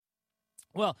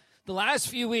Well, the last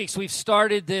few weeks we've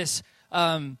started this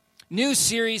new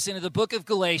series into the book of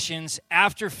Galatians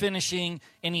after finishing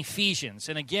in Ephesians.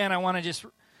 And again, I want to just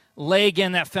lay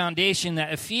again that foundation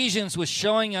that Ephesians was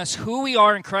showing us who we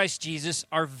are in Christ Jesus,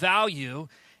 our value,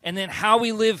 and then how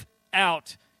we live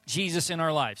out Jesus in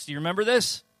our lives. Do you remember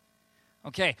this?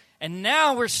 Okay, and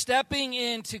now we're stepping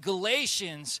into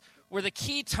Galatians, where the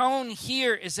key tone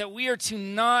here is that we are to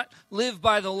not live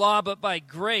by the law, but by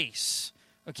grace.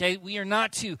 Okay, we are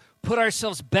not to put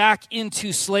ourselves back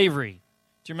into slavery.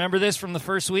 Do you remember this from the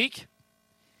first week?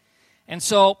 And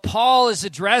so Paul is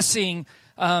addressing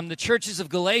the churches of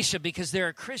Galatia because there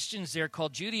are Christians there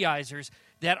called Judaizers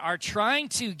that are trying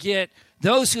to get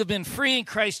those who have been free in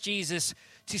Christ Jesus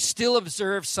to still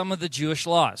observe some of the Jewish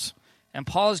laws. And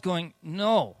Paul is going,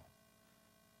 no,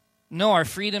 our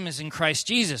freedom is in Christ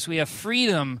Jesus. We have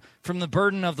freedom from the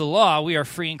burden of the law. We are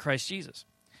free in Christ Jesus.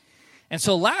 And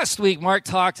so last week, Mark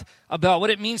talked about what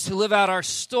it means to live out our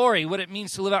story, what it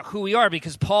means to live out who we are,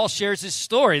 because Paul shares his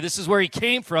story. This is where he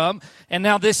came from, and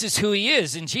now this is who he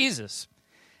is in Jesus.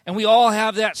 And we all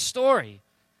have that story.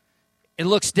 It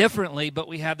looks differently, but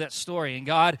we have that story. And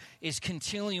God is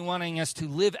continually wanting us to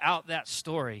live out that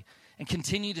story and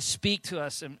continue to speak to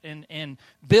us and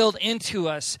build into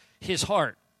us his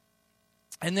heart.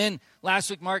 And then last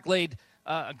week, Mark laid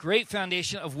a great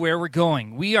foundation of where we're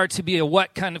going. We are to be a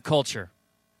what kind of culture?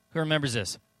 Who remembers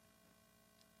this?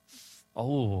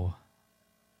 Oh.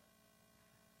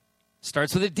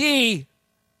 Starts with a D.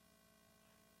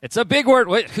 It's a big word.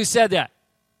 Who said that?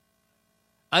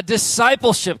 A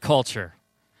discipleship culture.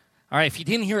 All right, if you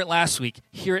didn't hear it last week,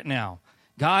 hear it now.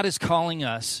 God is calling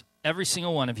us, every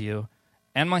single one of you,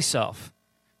 and myself,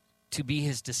 to be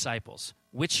his disciples,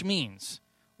 which means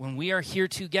when we are here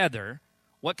together,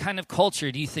 what kind of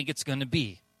culture do you think it's going to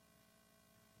be?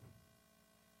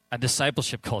 A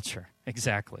discipleship culture,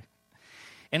 exactly.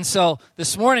 And so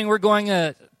this morning we're going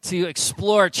to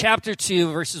explore chapter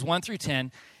 2, verses 1 through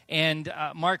 10, and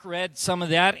Mark read some of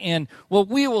that. And what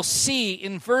we will see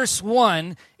in verse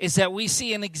 1 is that we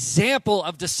see an example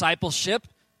of discipleship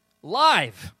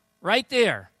live, right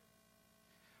there.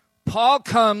 Paul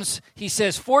comes, he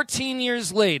says, 14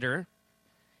 years later,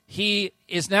 he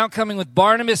is now coming with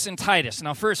Barnabas and Titus.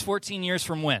 Now, first, 14 years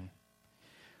from when?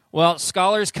 Well,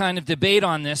 scholars kind of debate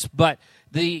on this, but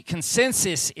the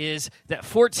consensus is that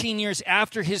 14 years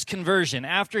after his conversion,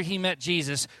 after he met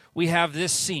Jesus, we have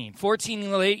this scene. 14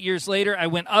 years later, I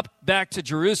went up back to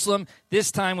Jerusalem,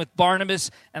 this time with Barnabas,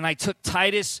 and I took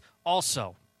Titus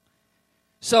also.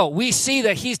 So we see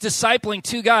that he's discipling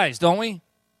two guys, don't we?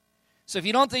 So if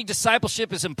you don't think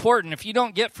discipleship is important, if you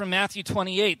don't get from Matthew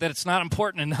 28 that it's not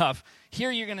important enough,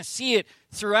 here you're going to see it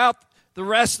throughout the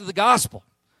rest of the gospel,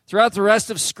 throughout the rest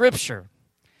of Scripture.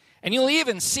 And you'll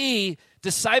even see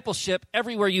discipleship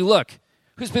everywhere you look.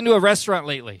 Who's been to a restaurant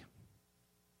lately?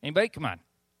 Anybody? Come on.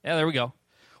 Yeah, there we go.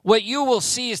 What you will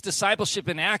see is discipleship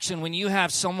in action when you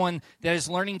have someone that is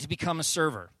learning to become a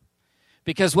server.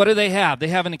 Because what do they have? They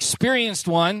have an experienced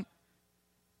one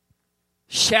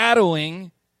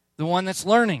shadowing the one that's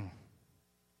learning.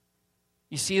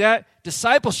 You see that?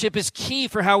 Discipleship is key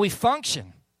for how we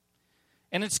function.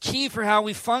 And it's key for how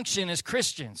we function as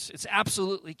Christians. It's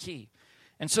absolutely key.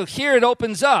 And so here it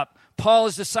opens up. Paul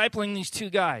is discipling these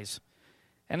two guys.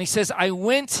 And he says, I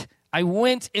went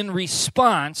in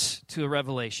response to a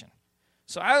revelation.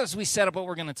 So as we set up what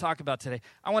we're going to talk about today,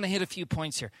 I want to hit a few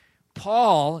points here.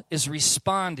 Paul is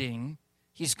responding.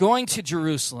 He's going to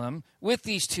Jerusalem with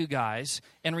these two guys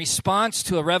in response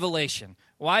to a revelation.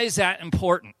 Why is that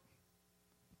important?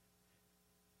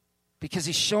 Because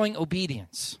he's showing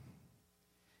obedience.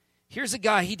 Here's a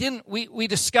guy, we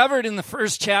discovered in the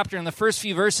first chapter, in the first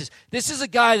few verses, this is a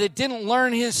guy that didn't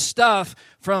learn his stuff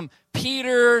from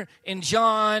Peter and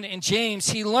John and James.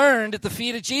 He learned at the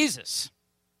feet of Jesus.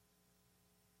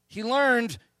 He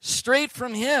learned straight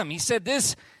from him. He said,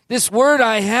 this word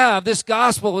I have, this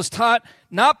gospel was taught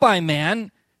not by man,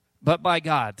 but by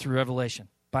God through revelation,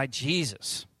 by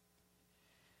Jesus.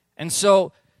 And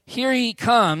so here he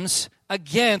comes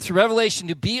again through revelation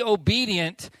to be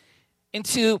obedient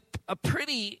into a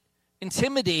pretty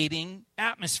intimidating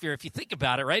atmosphere, if you think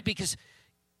about it, right? Because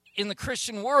in the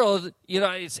Christian world,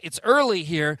 it's early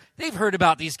here. They've heard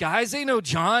about these guys. They know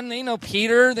John. They know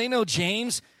Peter. They know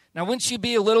James. Now, wouldn't you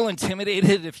be a little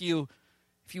intimidated if you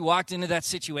walked into that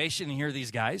situation and hear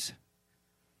these guys?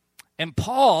 And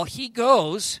Paul, he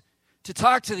goes to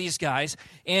talk to these guys,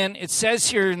 and it says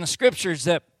here in the Scriptures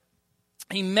that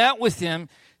he met with them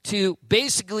to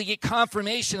basically get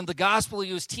confirmation of the gospel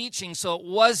he was teaching so it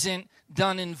wasn't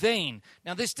done in vain.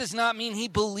 Now, this does not mean he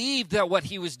believed that what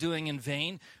he was doing in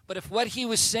vain, but if what he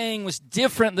was saying was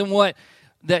different than what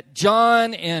that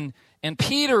John and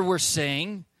Peter were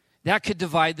saying, that could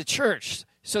divide the church.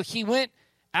 So he went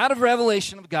out of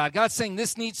revelation of God. God's saying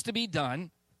this needs to be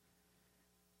done,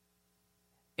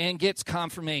 and gets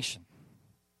confirmation.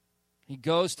 He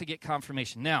goes to get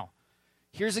confirmation. Now,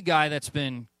 here's a guy that's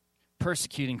been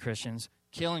persecuting Christians,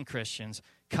 killing Christians,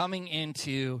 coming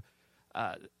into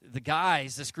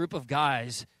this group of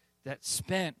guys that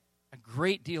spent a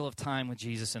great deal of time with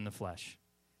Jesus in the flesh.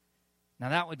 Now,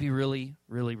 that would be really,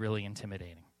 really, really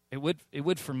intimidating. It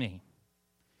would for me.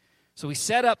 So we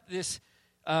set up this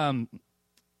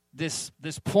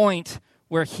point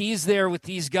where he's there with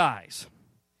these guys.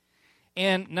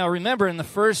 And now remember, in the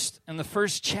first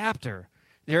chapter,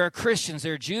 there are Christians,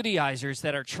 there are Judaizers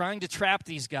that are trying to trap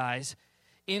these guys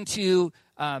into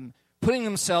putting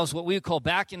themselves, what we would call,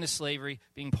 back into slavery,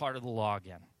 being part of the law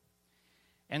again.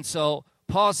 And so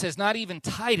Paul says, not even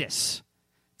Titus,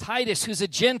 who's a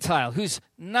Gentile, who's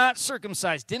not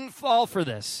circumcised, didn't fall for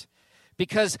this.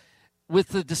 Because with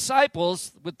the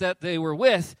disciples that they were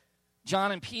with,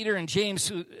 John and Peter and James,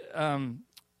 who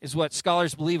is what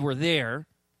scholars believe were there,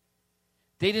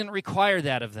 they didn't require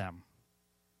that of them.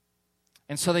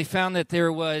 And so they found that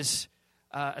there was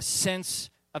a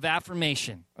sense of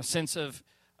affirmation, a sense of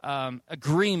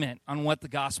agreement on what the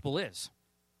gospel is.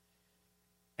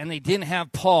 And they didn't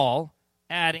have Paul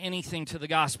add anything to the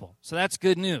gospel. So that's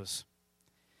good news.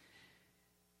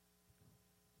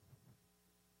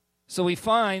 So we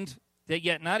find that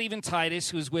yet not even Titus,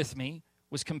 who was with me,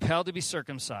 was compelled to be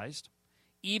circumcised,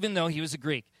 even though he was a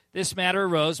Greek. This matter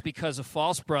arose because of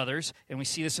false brothers, and we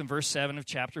see this in verse 7 of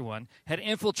chapter 1, had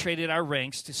infiltrated our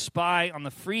ranks to spy on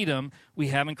the freedom we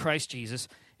have in Christ Jesus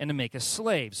and to make us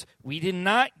slaves. We did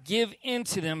not give in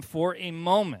to them for a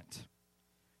moment.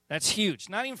 That's huge.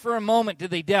 Not even for a moment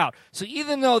did they doubt. So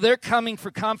even though they're coming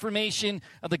for confirmation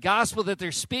of the gospel that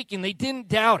they're speaking, they didn't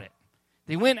doubt it.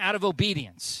 They went out of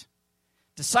obedience.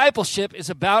 Discipleship is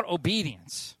about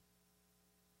obedience.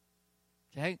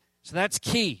 Okay? So that's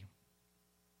key.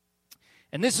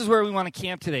 And this is where we want to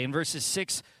camp today, in verses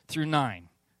 6 through 9.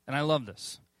 And I love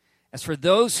this. As for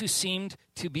those who seemed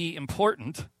to be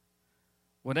important,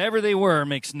 whatever they were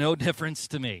makes no difference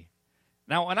to me.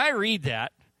 Now, when I read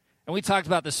that, and we talked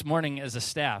about this morning as a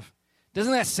staff,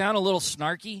 doesn't that sound a little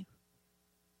snarky?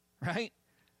 Right?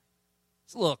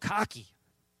 It's a little cocky.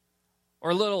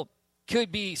 Or a little,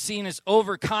 could be seen as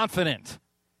overconfident.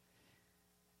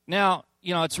 Now,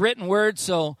 it's written word,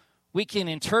 so we can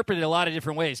interpret it a lot of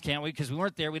different ways, can't we? Because we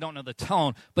weren't there, we don't know the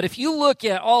tone. But if you look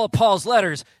at all of Paul's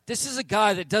letters, this is a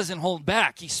guy that doesn't hold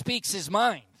back. He speaks his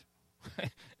mind.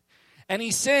 And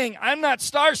he's saying, I'm not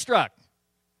starstruck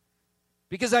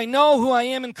because I know who I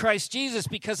am in Christ Jesus,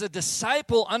 because a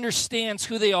disciple understands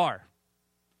who they are.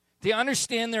 They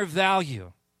understand their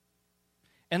value.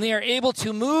 And they are able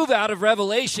to move out of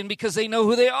revelation because they know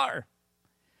who they are.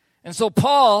 And so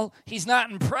Paul, he's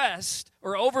not impressed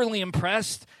or overly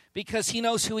impressed because he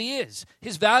knows who he is.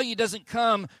 His value doesn't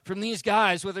come from these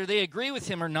guys, whether they agree with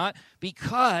him or not,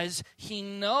 because he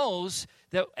knows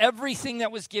that everything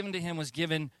that was given to him was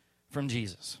given from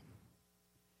Jesus.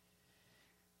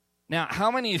 Now,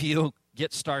 how many of you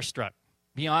get starstruck?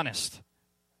 Be honest.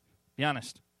 Be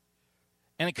honest.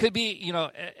 And it could be,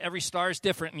 every star is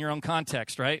different in your own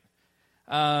context, right?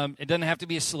 It doesn't have to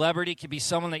be a celebrity. It could be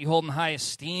someone that you hold in high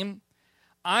esteem.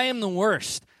 I am the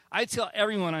worst. I tell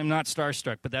everyone I'm not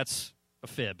starstruck, but that's a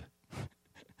fib.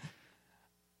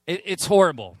 It's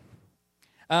horrible.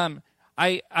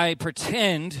 I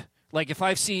pretend like if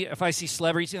I see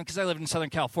celebrities, because I live in Southern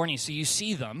California, so you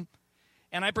see them,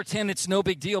 and I pretend it's no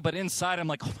big deal, but inside I'm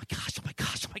like, oh my gosh, oh my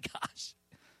gosh, oh my gosh.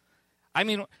 I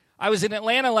mean, I was in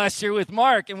Atlanta last year with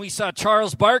Mark, and we saw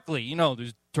Charles Barkley.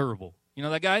 There's Durable. You know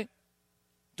that guy?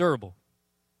 Durable.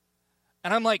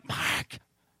 And I'm like, Mark,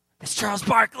 it's Charles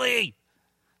Barkley.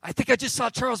 I think I just saw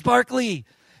Charles Barkley.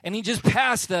 And he just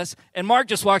passed us, and Mark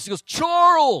just walks and goes,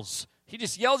 Charles! He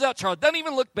just yells out, Charles, doesn't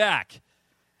even look back.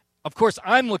 Of course,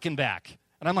 I'm looking back.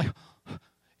 And I'm like,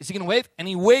 is he going to wave? And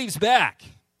he waves back.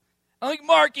 I'm like,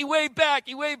 Mark, he waved back,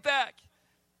 he waved back.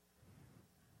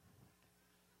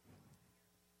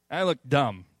 I look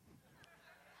dumb.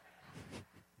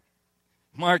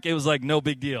 Mark, it was like no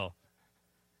big deal.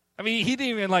 I mean, he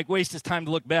didn't even waste his time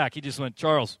to look back. He just went,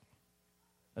 Charles,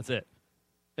 that's it.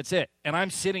 That's it. And I'm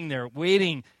sitting there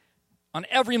waiting on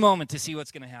every moment to see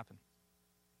what's going to happen.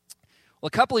 Well,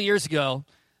 a couple of years ago,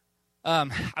 I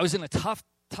was in a tough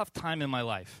time in my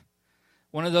life.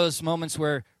 One of those moments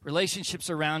where relationships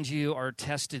around you are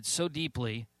tested so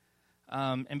deeply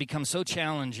and become so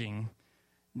challenging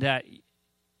that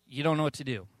you don't know what to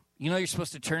do. You're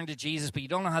supposed to turn to Jesus, but you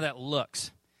don't know how that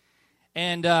looks.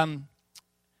 And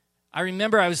I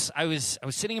remember I was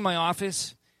sitting in my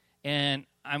office, and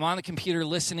I'm on the computer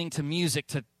listening to music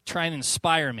to try and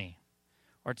inspire me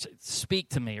or to speak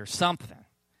to me or something.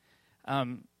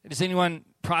 Does anyone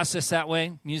process that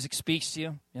way? Music speaks to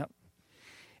you? Yep.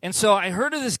 And so I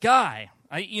heard of this guy.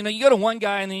 You go to one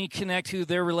guy and then you connect who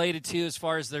they're related to as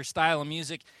far as their style of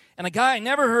music. And a guy I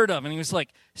never heard of, and he was like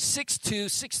 6'2",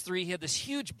 6'3". He had this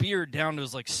huge beard down to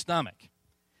his stomach.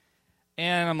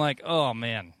 And I'm like, oh,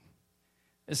 man,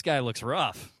 this guy looks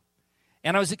rough.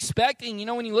 And I was expecting,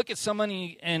 when you look at someone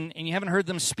and you haven't heard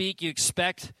them speak, you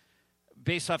expect,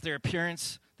 based off their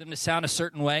appearance, them to sound a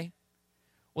certain way.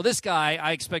 Well, this guy,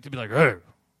 I expect to be like, hey,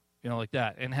 like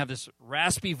that, and have this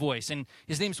raspy voice. And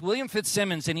his name's William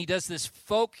Fitzsimmons, and he does this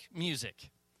folk music.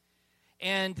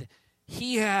 And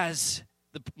he has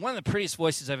one of the prettiest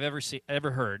voices I've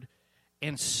ever heard,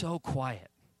 and so quiet.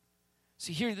 So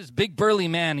you hear this big burly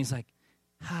man, he's like,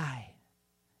 hi.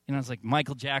 It's like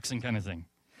Michael Jackson kind of thing.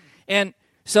 And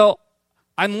so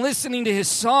I'm listening to his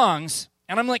songs,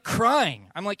 and I'm like crying.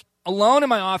 I'm like alone in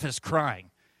my office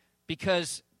crying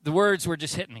because the words were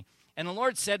just hitting me. And the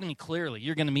Lord said to me clearly,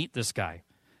 you're going to meet this guy.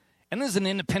 And this is an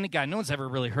independent guy. No one's ever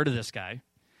really heard of this guy.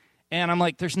 And I'm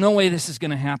like, there's no way this is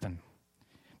going to happen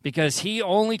because he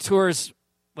only tours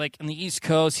in the East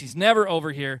Coast. He's never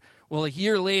over here. Well, a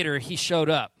year later, he showed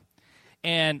up.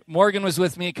 And Morgan was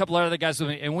with me, a couple other guys with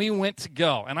me, and we went to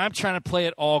go. And I'm trying to play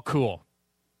it all cool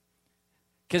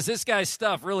because this guy's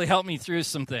stuff really helped me through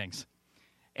some things.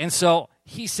 And so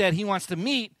he said he wants to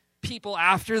meet people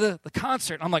after the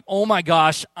concert. I'm like, oh my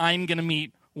gosh, I'm going to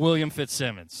meet William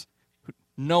Fitzsimmons, who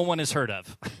no one has heard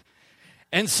of.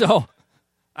 And so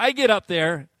I get up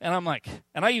there, and I'm like,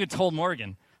 and I even told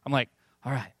Morgan, I'm like,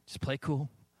 all right, just play cool.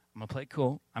 I'm going to play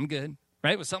cool. I'm good,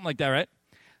 right? With something like that, right?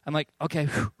 I'm like, okay.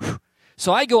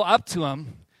 So I go up to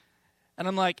him, and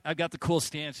I'm like, I've got the cool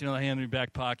stance, the hand in your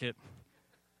back pocket,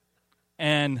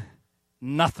 and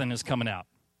nothing is coming out.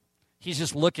 He's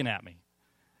just looking at me.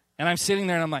 And I'm sitting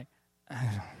there, and I'm like,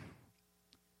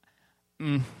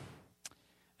 and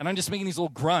I'm just making these little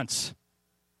grunts.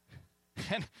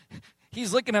 And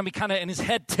he's looking at me kind of, and his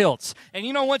head tilts. And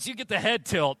once you get the head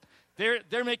tilt,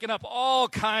 they're making up all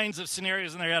kinds of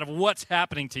scenarios in their head of what's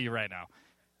happening to you right now.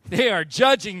 They are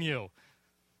judging you.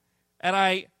 And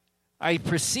I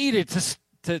proceeded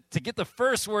to get the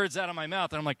first words out of my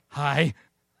mouth, and I'm like, hi.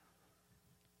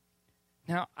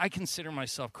 Now, I consider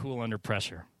myself cool under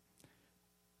pressure.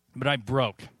 But I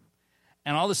broke.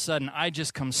 And all of a sudden, I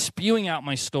just come spewing out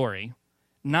my story,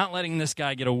 not letting this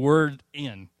guy get a word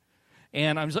in.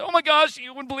 And I'm just like, oh my gosh,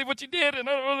 you wouldn't believe what you did. And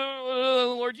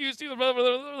the Lord used you.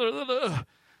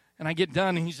 And I get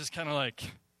done, and he's just kind of like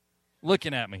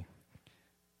looking at me.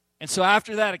 And so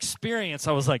after that experience,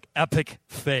 I was like, epic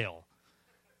fail.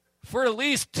 For at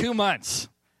least 2 months,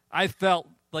 I felt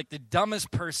like the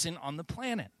dumbest person on the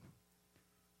planet.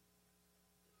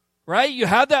 Right? You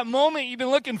had that moment you've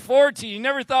been looking forward to. You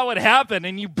never thought would happen,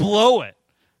 and you blow it.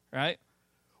 Right?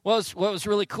 What was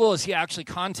really cool is he actually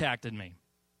contacted me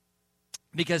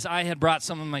because I had brought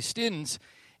some of my students,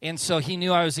 and so he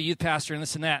knew I was a youth pastor and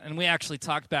this and that, and we actually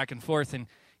talked back and forth, and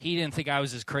he didn't think I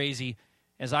was as crazy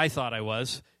as I thought I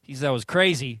was. He said I was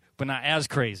crazy, but not as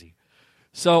crazy.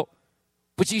 So,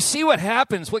 but you see what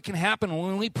happens, what can happen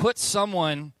when we put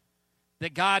someone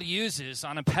that God uses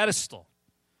on a pedestal.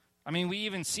 I mean, we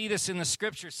even see this in the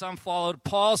scripture. Some followed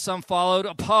Paul, some followed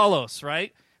Apollos,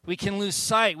 right? We can lose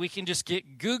sight. We can just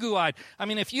get goo-goo-eyed. I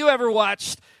mean, if you ever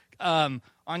watched on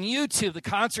YouTube the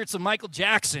concerts of Michael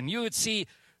Jackson, you would see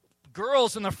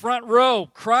girls in the front row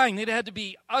crying. They'd had to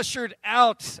be ushered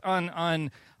out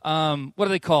on what are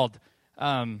they called?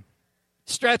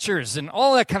 Stretchers and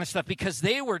all that kind of stuff because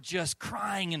they were just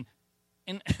crying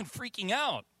and freaking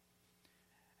out.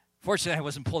 Fortunately, I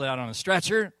wasn't pulled out on a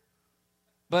stretcher,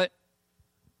 but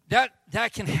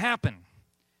that can happen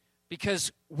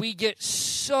because we get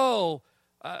so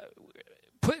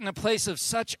put in a place of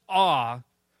such awe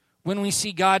when we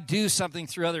see God do something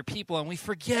through other people, and we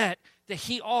forget that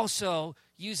he also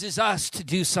uses us to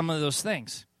do some of those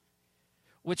things,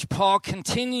 which Paul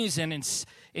continues in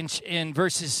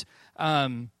verses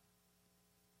 7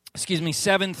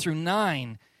 through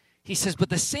 9. He says, but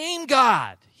the same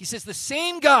God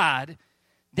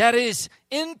that is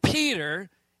in Peter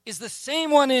is the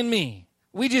same one in me.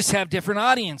 We just have different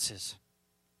audiences.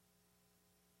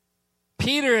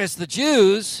 Peter has the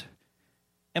Jews,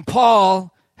 and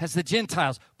Paul has the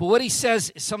Gentiles. But what he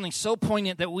says is something so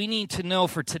poignant that we need to know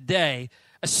for today,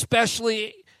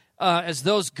 especially as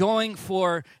those going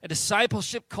for a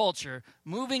discipleship culture,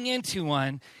 moving into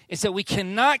one, is that we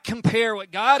cannot compare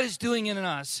what God is doing in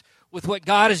us with what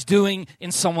God is doing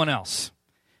in someone else.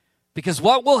 Because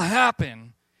what will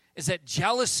happen is that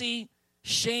jealousy,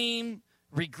 shame,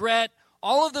 regret,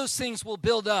 all of those things will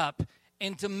build up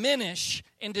and diminish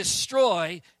and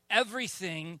destroy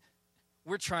everything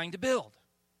we're trying to build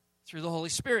through the Holy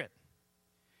Spirit.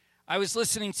 I was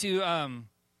listening to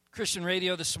Christian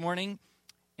radio this morning,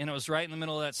 and it was right in the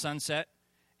middle of that sunset,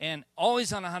 and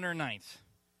always on 109th,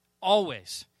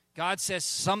 always, God says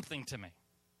something to me,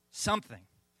 something.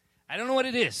 I don't know what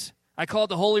it is. I call it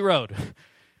the Holy Road.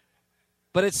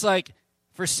 But it's like,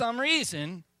 for some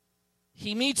reason,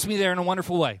 he meets me there in a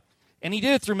wonderful way. And he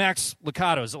did it through Max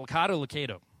Lucado. Is it Lucado?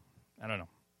 Lucado? I don't know.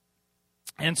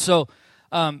 And so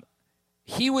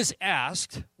he was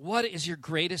asked, what is your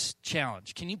greatest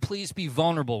challenge? Can you please be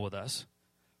vulnerable with us?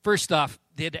 First off,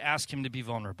 they had to ask him to be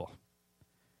vulnerable.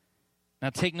 Now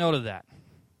take note of that.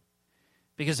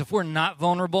 Because if we're not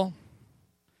vulnerable,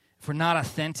 if we're not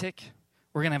authentic,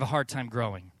 we're going to have a hard time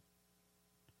growing.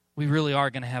 We really are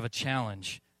going to have a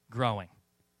challenge growing.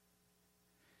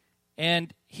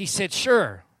 And he said,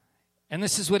 sure. And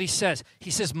this is what he says.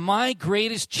 He says, my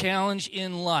greatest challenge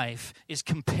in life is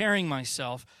comparing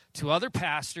myself to other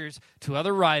pastors, to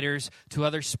other writers, to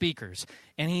other speakers.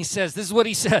 And he says, this is what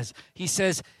he says. He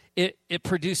says, it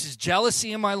produces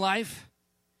jealousy in my life,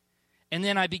 and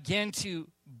then I begin to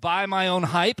buy my own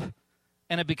hype,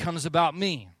 and it becomes about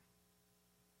me.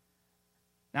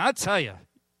 Now, I'll tell you,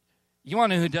 you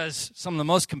want to know who does some of the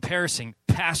most comparison?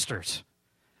 Pastors.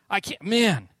 I've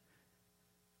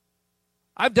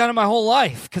done it my whole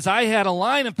life because I had a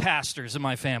line of pastors in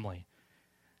my family.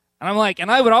 And I'm like, and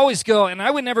I would always go, and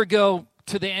I would never go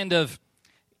to the end of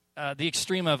the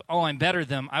extreme of, oh, I'm better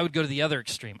than them. I would go to the other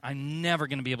extreme. I'm never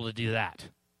going to be able to do that.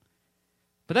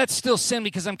 But that's still sin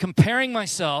because I'm comparing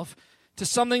myself to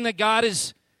something that God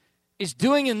is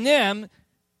doing in them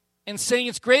and saying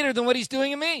it's greater than what he's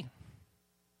doing in me.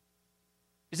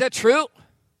 Is that true?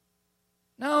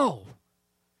 No.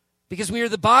 Because we are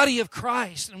the body of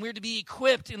Christ, and we're to be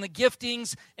equipped in the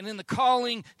giftings and in the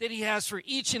calling that he has for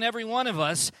each and every one of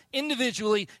us,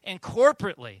 individually and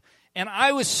corporately. And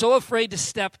I was so afraid to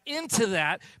step into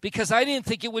that because I didn't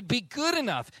think it would be good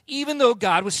enough, even though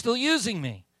God was still using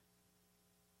me.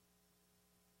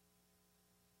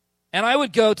 And I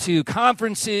would go to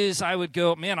conferences. I'll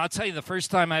tell you, the first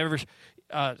time I ever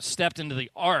stepped into the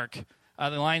ARC,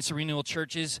 the Alliance of Renewal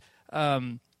Churches,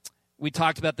 we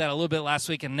talked about that a little bit last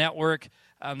week in Network,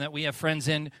 that we have friends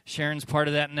in. Sharon's part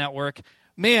of that network.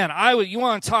 Man, you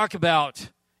want to talk about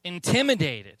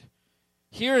intimidated.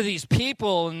 Here are these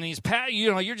people and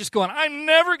you're just going, I'm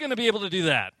never going to be able to do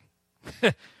that.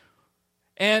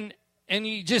 and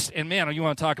you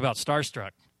want to talk about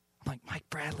starstruck. I'm like, Mike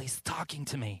Bradley's talking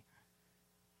to me.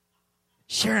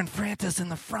 Sharon Francis in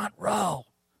the front row.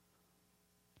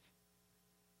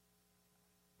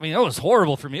 I mean, that was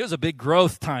horrible for me. It was a big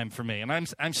growth time for me, and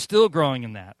I'm still growing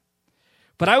in that.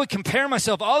 But I would compare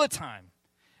myself all the time,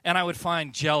 and I would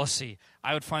find jealousy.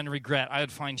 I would find regret. I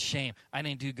would find shame. I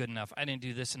didn't do good enough. I didn't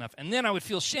do this enough. And then I would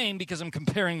feel shame because I'm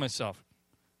comparing myself.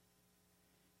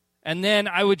 And then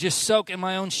I would just soak in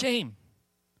my own shame.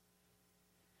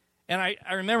 And I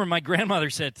remember my grandmother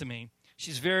said to me,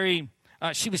 she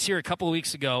was here a couple of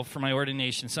weeks ago for my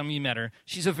ordination. Some of you met her.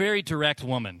 She's a very direct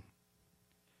woman.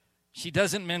 She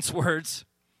doesn't mince words.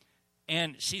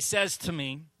 And she says to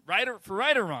me, right or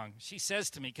wrong, she says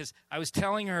to me, because I was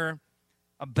telling her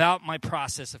about my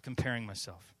process of comparing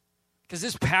myself. Because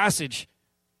this passage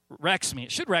wrecks me.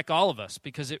 It should wreck all of us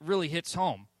because it really hits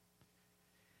home.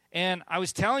 And I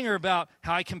was telling her about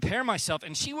how I compare myself,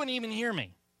 and she wouldn't even hear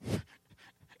me.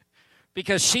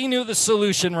 Because she knew the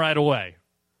solution right away.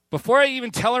 Before I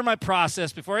even tell her my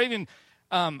process, before I even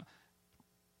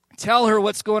tell her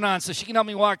what's going on so she can help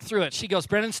me walk through it, she goes,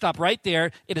 Brendan, stop right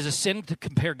there. It is a sin to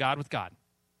compare God with God.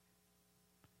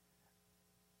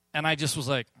 And I just was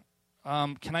like,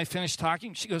 can I finish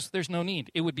talking? She goes, there's no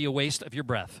need. It would be a waste of your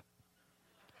breath.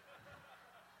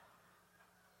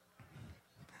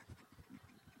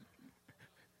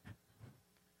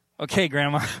 Okay,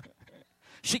 Grandma.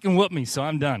 She can whoop me, so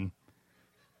I'm done.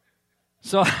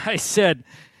 So I said,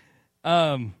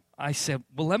 well,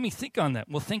 let me think on that.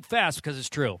 Well, think fast because it's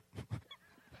true.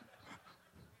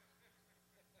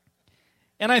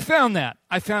 And I found that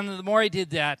the more I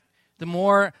did that, the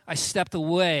more I stepped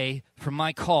away from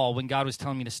my call when God was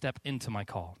telling me to step into my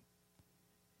call.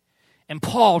 And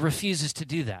Paul refuses to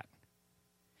do that.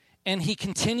 And he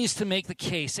continues to make the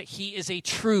case that he is a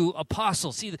true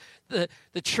apostle. See, the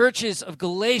churches of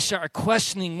Galatia are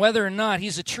questioning whether or not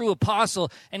he's a true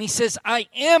apostle. And he says, I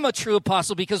am a true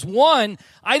apostle because, one,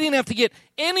 I didn't have to get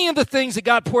any of the things that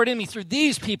God poured in me through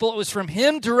these people. It was from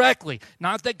him directly.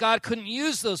 Not that God couldn't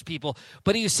use those people,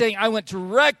 but he was saying, I went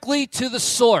directly to the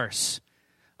source.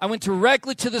 I went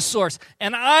directly to the source.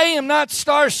 And I am not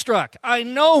starstruck. I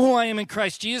know who I am in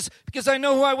Christ Jesus because I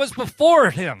know who I was before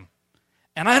him.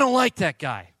 And I don't like that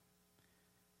guy.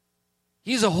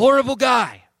 He's a horrible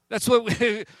guy. That's what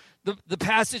the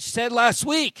passage said last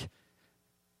week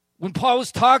when Paul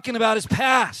was talking about his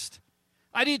past.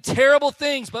 I did terrible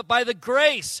things, but by the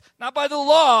grace, not by the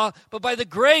law, but by the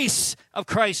grace of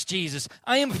Christ Jesus.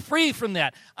 I am free from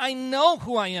that. I know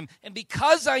who I am. And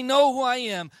because I know who I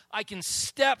am, I can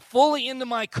step fully into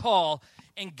my call.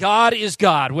 And God is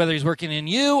God, whether he's working in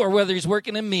you or whether he's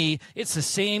working in me. It's the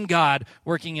same God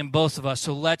working in both of us,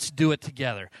 so let's do it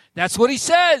together. That's what he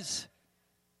says.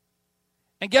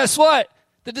 And guess what?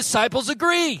 The disciples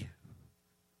agree.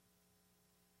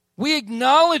 We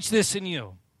acknowledge this in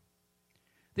you.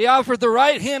 They offered the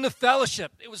right hand of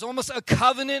fellowship. It was almost a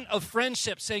covenant of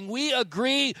friendship, saying, we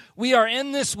agree, we are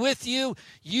in this with you.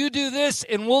 You do this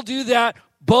and we'll do that,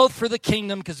 both for the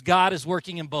kingdom, because God is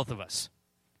working in both of us.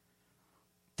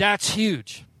 That's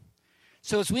huge.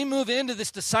 So as we move into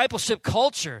this discipleship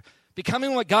culture,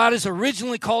 becoming what God has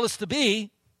originally called us to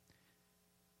be,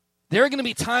 there are going to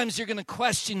be times you're going to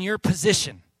question your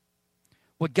position,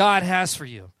 what God has for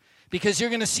you, because you're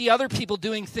going to see other people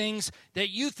doing things that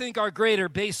you think are greater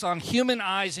based on human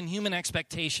eyes and human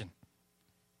expectation.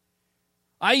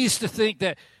 I used to think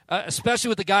that, especially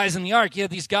with the guys in the Ark, you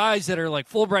have these guys that are like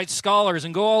Fulbright scholars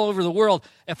and go all over the world.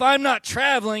 If I'm not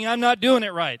traveling, I'm not doing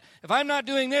it right. If I'm not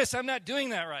doing this, I'm not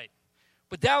doing that right.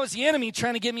 But that was the enemy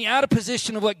trying to get me out of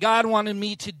position of what God wanted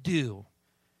me to do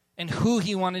and who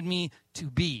he wanted me to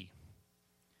be.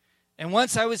 And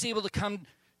once I was able to come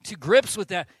to grips with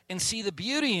that and see the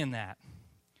beauty in that,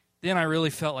 then I really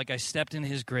felt like I stepped into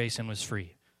his grace and was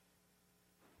free.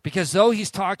 Because though he's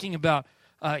talking about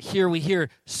here we hear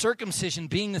circumcision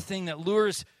being the thing that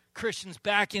lures Christians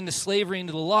back into slavery,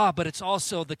 into the law, but it's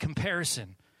also the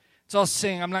comparison. It's also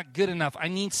saying, I'm not good enough. I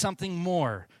need something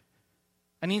more.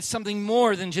 I need something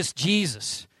more than just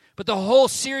Jesus. But the whole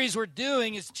series we're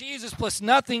doing is Jesus plus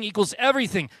nothing equals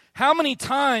everything. How many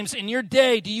times in your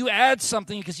day do you add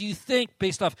something because you think,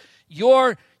 based off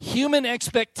your human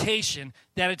expectation,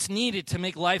 that it's needed to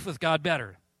make life with God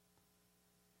better?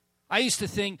 I used to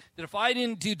think that if I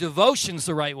didn't do devotions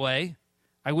the right way,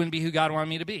 I wouldn't be who God wanted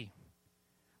me to be.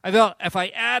 I felt if I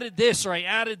added this or I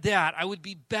added that, I would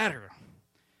be better.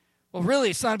 Well, really,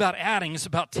 it's not about adding. It's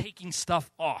about taking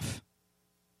stuff off.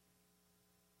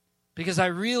 Because I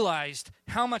realized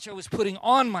how much I was putting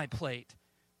on my plate,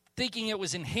 thinking it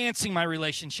was enhancing my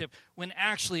relationship, when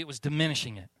actually it was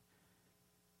diminishing it.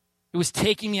 It was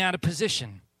taking me out of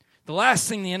position. The last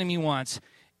thing the enemy wants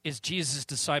is Jesus'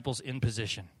 disciples in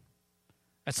position.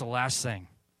 That's the last thing.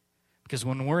 Because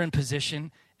when we're in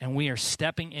position and we are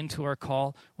stepping into our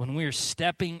call, when we are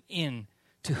stepping in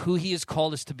to who he has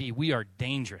called us to be, we are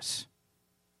dangerous.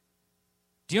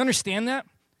 Do you understand that?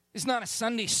 It's not a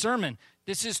Sunday sermon.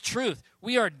 This is truth.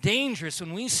 We are dangerous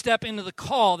when we step into the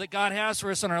call that God has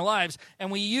for us in our lives and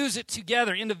we use it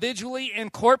together, individually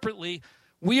and corporately.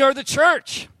 We are the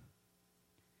church.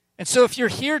 And so if you're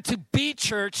here to be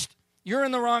churched, you're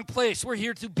in the wrong place. We're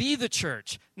here to be the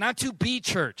church, not to be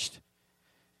churched.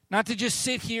 Not to just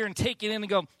sit here and take it in and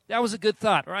go, that was a good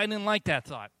thought, or I didn't like that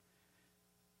thought.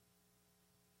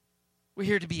 We're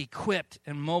here to be equipped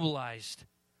and mobilized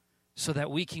so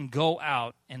that we can go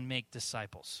out and make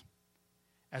disciples.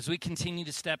 As we continue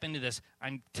to step into this,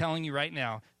 I'm telling you right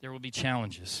now, there will be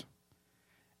challenges.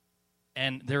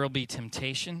 And there will be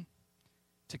temptation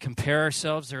to compare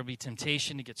ourselves. There will be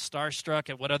temptation to get starstruck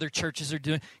at what other churches are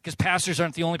doing. Because pastors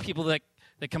aren't the only people that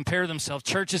compare themselves.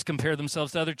 Churches compare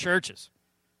themselves to other churches.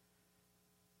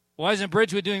 Why isn't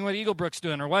Bridgewood doing what Eagle Brook's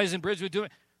doing? Or why isn't Bridgewood doing?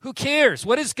 Who cares?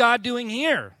 What is God doing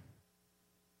here?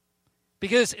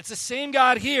 Because it's the same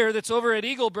God here that's over at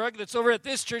Eagle Brook, that's over at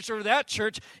this church, over that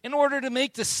church, in order to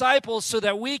make disciples so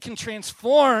that we can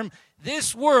transform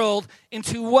this world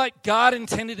into what God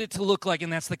intended it to look like,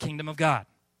 and that's the kingdom of God.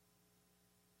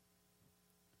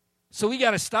 So we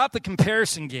got to stop the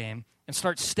comparison game and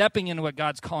start stepping into what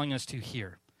God's calling us to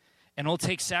here. And it'll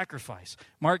take sacrifice.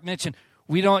 Mark mentioned,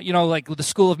 we don't, like the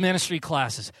School of Ministry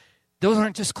classes. Those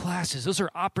aren't just classes. Those are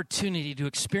opportunity to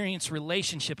experience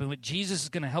relationship and what Jesus is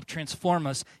going to help transform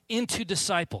us into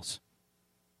disciples.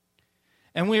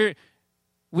 And we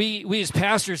as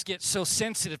pastors get so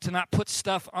sensitive to not put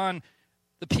stuff on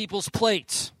the people's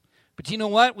plates. But you know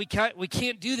what? We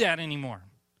can't do that anymore.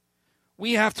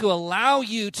 We have to allow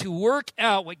you to work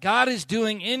out what God is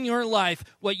doing in your life,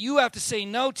 what you have to say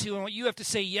no to and what you have to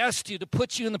say yes to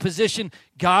put you in the position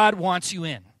God wants you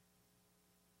in.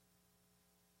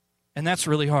 And that's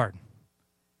really hard.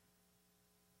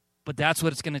 But that's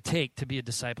what it's going to take to be a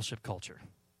discipleship culture.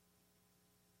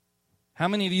 How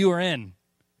many of you are in?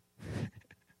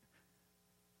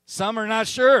 Some are not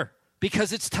sure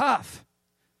because it's tough.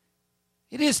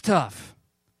 It is tough.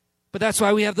 But that's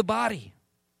why we have the body.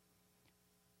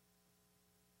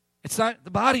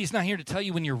 The body is not here to tell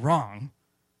you when you're wrong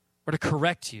or to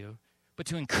correct you, but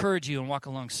to encourage you and walk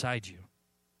alongside you.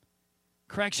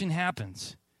 Correction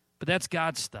happens, but that's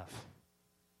God's stuff.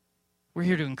 We're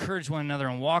here to encourage one another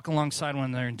and walk alongside one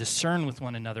another and discern with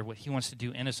one another what he wants to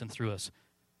do in us and through us.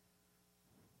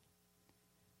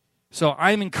 So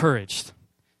I'm encouraged.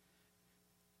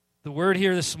 The word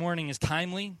here this morning is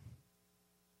timely.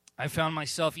 I found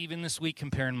myself even this week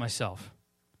comparing myself.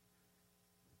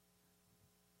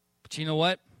 But you know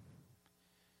what?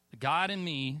 The God in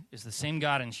me is the same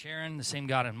God in Sharon, the same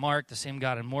God in Mark, the same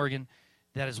God in Morgan,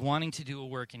 that is wanting to do a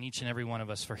work in each and every one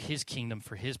of us for his kingdom,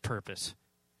 for his purpose,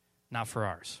 not for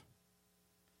ours.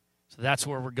 So that's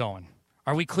where we're going.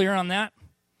 Are we clear on that?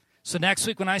 So next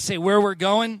week when I say where we're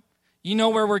going, you know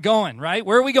where we're going, right?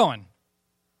 Where are we going?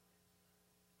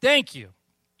 Thank you,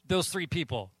 those three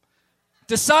people.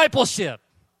 Discipleship.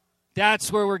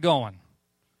 That's where we're going.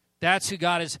 That's who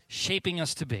God is shaping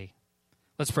us to be.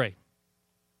 Let's pray.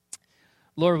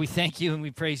 Lord, we thank you and we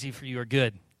praise you for you are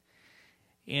good.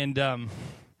 And Lord,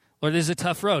 it is a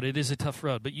tough road. It is a tough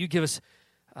road. But you give us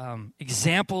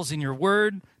examples in your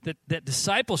word that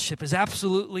discipleship is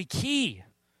absolutely key.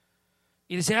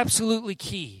 It is absolutely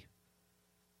key.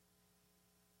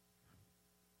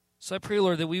 So I pray,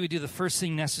 Lord, that we would do the first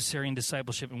thing necessary in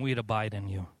discipleship and we would abide in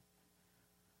you.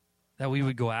 That we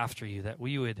would go after you. That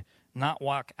we would not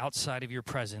walk outside of your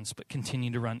presence, but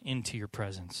continue to run into your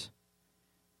presence.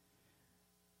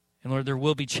 And Lord, there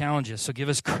will be challenges, so give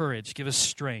us courage, give us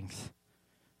strength.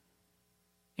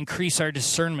 Increase our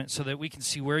discernment so that we can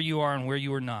see where you are and where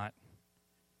you are not.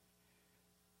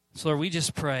 So Lord, we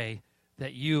just pray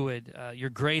that you would, your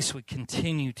grace would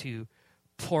continue to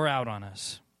pour out on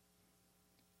us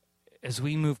as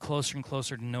we move closer and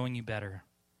closer to knowing you better.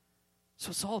 So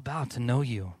it's all about to know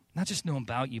you. Not just know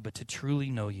about you, but to truly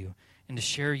know you and to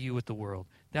share you with the world.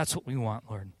 That's what we want,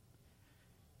 Lord.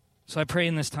 So I pray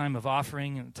in this time of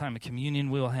offering and the time of communion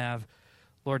we'll have,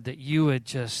 Lord, that you would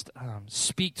just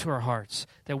speak to our hearts,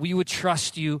 that we would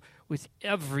trust you with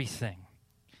everything.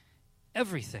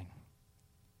 Everything.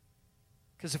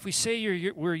 Because if we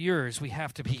say we're yours, we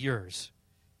have to be yours.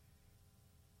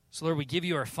 So, Lord, we give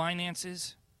you our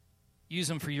finances. Use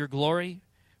them for your glory.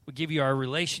 We give you our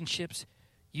relationships.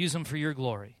 Use them for your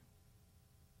glory.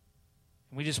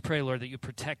 And we just pray, Lord, that you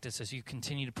protect us as you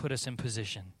continue to put us in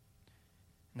position.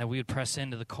 And that we would press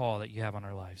into the call that you have on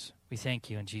our lives. We thank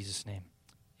you in Jesus' name.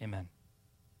 Amen.